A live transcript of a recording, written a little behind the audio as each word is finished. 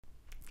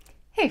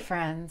Hey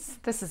friends,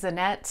 this is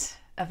Annette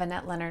of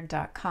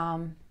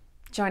AnnetteLeonard.com,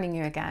 joining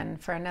you again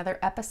for another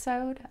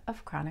episode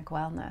of Chronic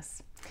Wellness.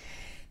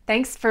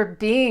 Thanks for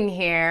being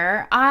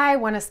here. I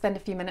want to spend a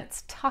few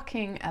minutes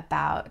talking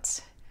about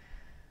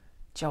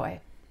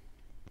joy.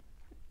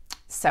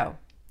 So,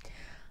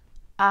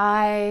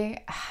 I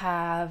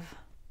have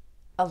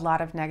a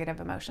lot of negative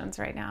emotions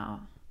right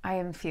now. I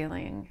am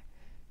feeling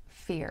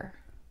fear,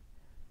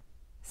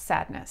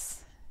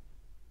 sadness,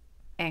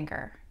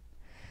 anger.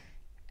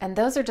 And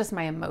those are just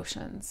my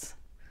emotions.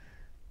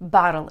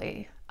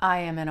 Bodily, I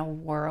am in a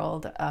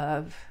world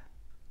of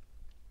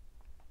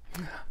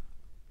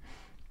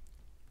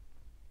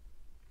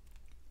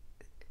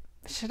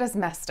shit is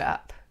messed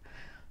up.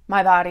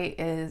 My body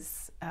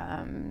is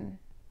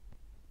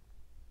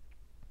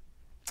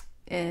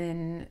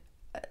in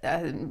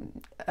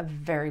a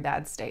very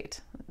bad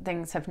state.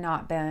 Things have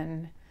not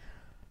been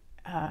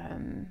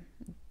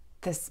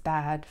this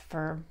bad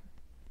for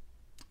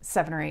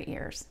 7 or 8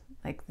 years.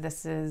 Like,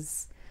 this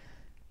is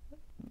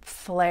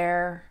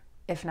flare,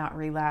 if not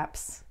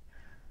relapse,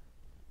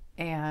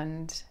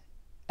 and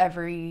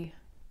every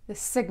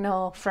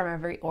signal from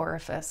every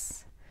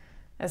orifice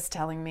is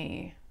telling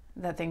me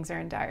that things are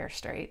in dire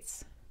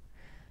straits.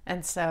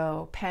 And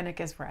so panic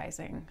is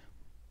rising.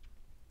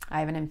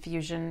 I have an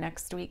infusion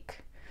next week,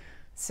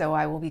 so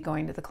I will be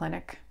going to the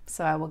clinic.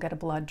 So I will get a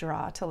blood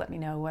draw to let me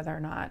know whether or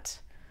not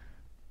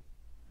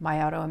my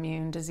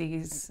autoimmune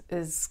disease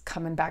is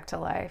coming back to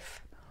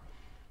life.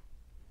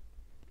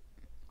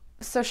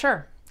 So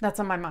sure, that's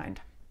on my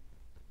mind.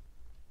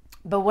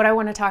 But what I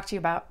want to talk to you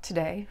about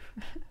today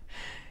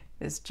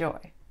is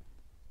joy.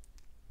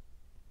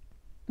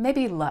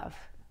 Maybe love.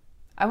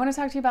 I want to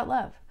talk to you about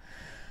love.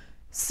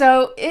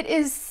 So it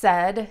is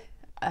said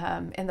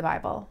in the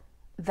Bible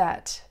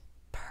that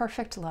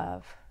perfect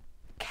love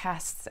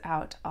casts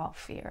out all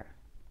fear.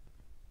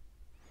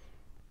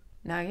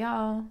 Now,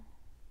 y'all,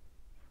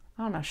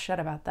 I don't know shit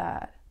about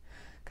that.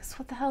 Because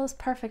what the hell is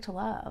perfect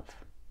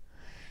love?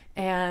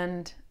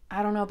 And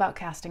I don't know about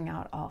casting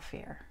out all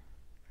fear.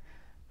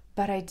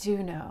 But I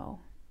do know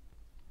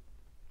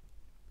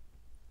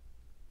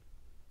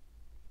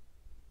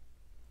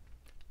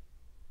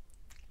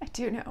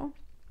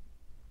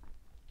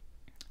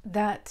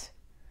that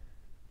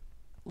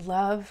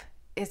love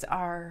is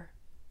our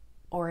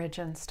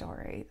origin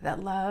story,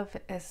 that love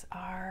is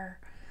our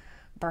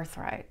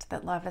birthright,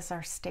 that love is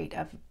our state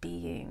of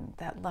being,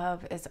 that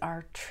love is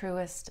our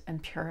truest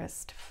and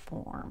purest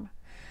form.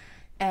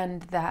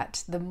 And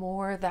that the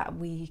more that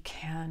we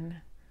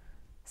can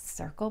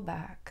circle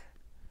back,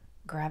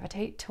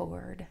 gravitate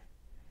toward,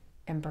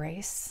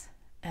 embrace,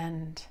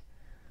 and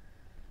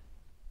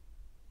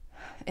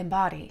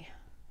embody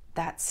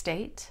that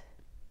state,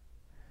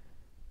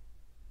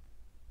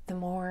 the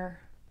more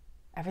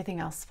everything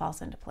else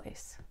falls into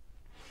place.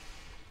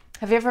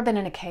 Have you ever been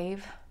in a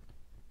cave?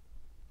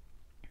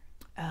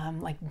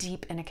 Like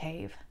deep in a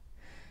cave,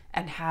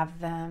 and have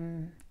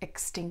them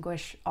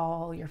extinguish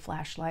all your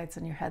flashlights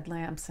and your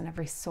headlamps and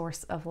every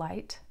source of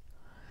light?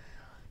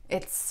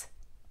 It's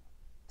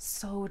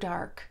so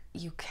dark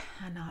you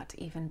cannot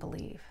even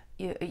believe.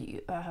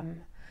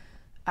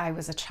 I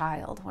was a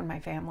child when my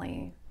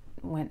family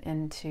went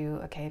into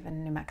a cave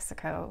in New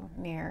Mexico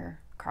near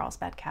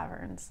Carlsbad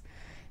Caverns,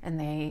 and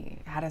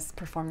they had us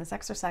perform this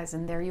exercise,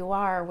 and there you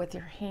are with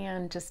your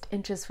hand just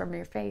inches from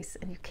your face,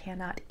 and you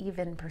cannot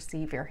even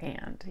perceive your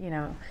hand. You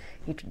know,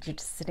 you're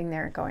just sitting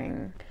there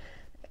going,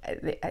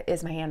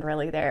 is my hand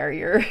really there?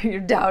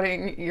 You're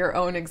doubting your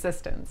own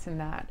existence in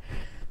that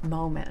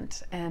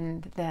moment.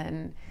 And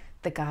then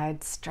the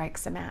guide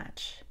strikes a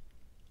match,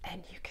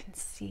 and you can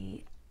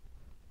see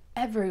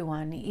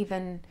everyone,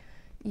 even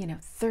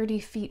 30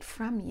 feet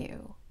from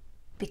you,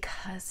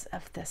 because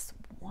of this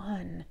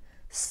one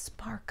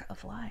spark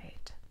of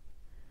light.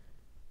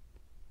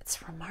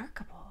 It's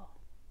remarkable.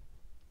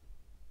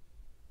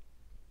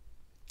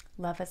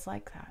 Love is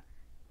like that.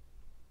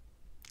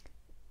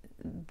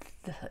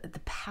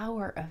 The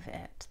power of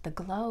it, the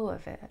glow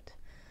of it,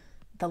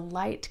 the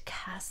light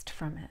cast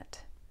from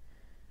it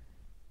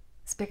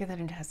is bigger than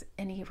it has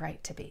any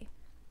right to be.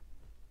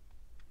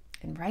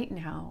 And right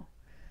now,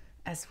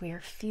 as we are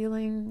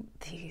feeling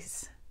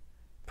these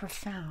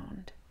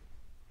profound,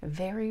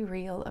 very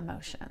real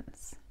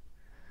emotions,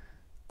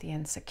 the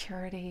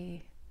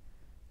insecurity,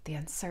 the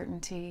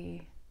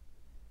uncertainty,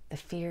 the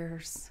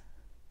fears,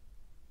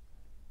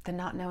 the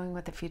not knowing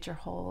what the future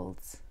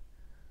holds,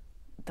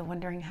 the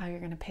wondering how you're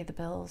going to pay the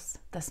bills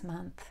this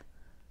month,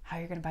 how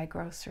you're going to buy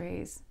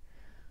groceries,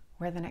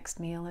 where the next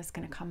meal is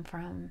going to come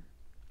from.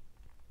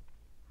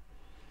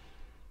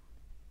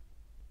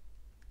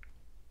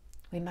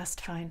 We must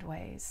find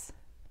ways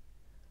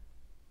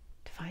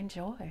to find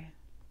joy.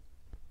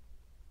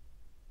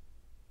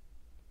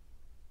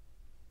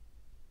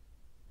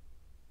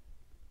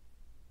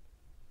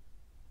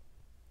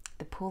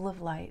 The pool of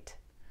light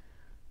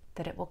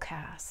that it will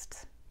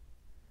cast,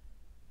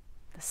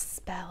 the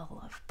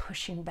spell of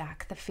pushing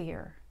back the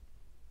fear,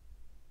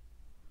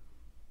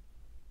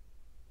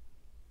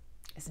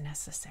 is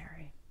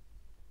necessary.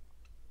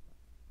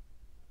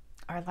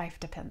 Our life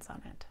depends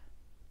on it.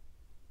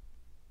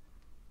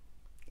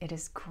 It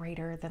is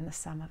greater than the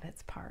sum of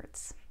its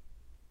parts.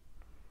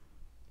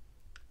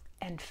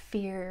 And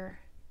fear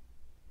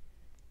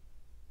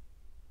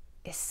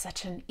is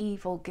such an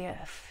evil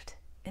gift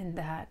in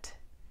that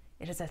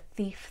it is a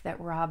thief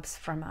that robs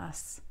from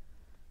us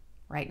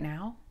right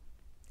now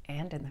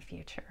and in the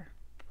future,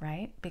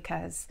 right?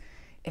 Because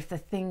if the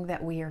thing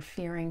that we are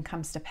fearing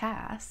comes to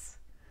pass,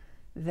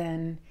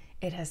 then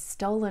it has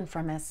stolen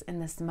from us in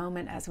this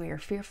moment as we are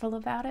fearful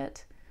about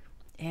it,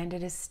 and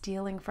it is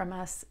stealing from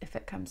us if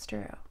it comes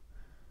true.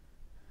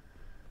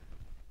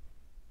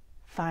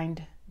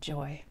 Find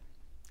joy.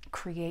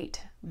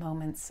 Create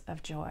moments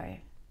of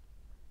joy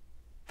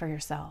for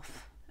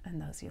yourself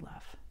and those you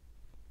love.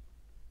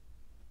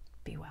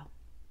 Be well.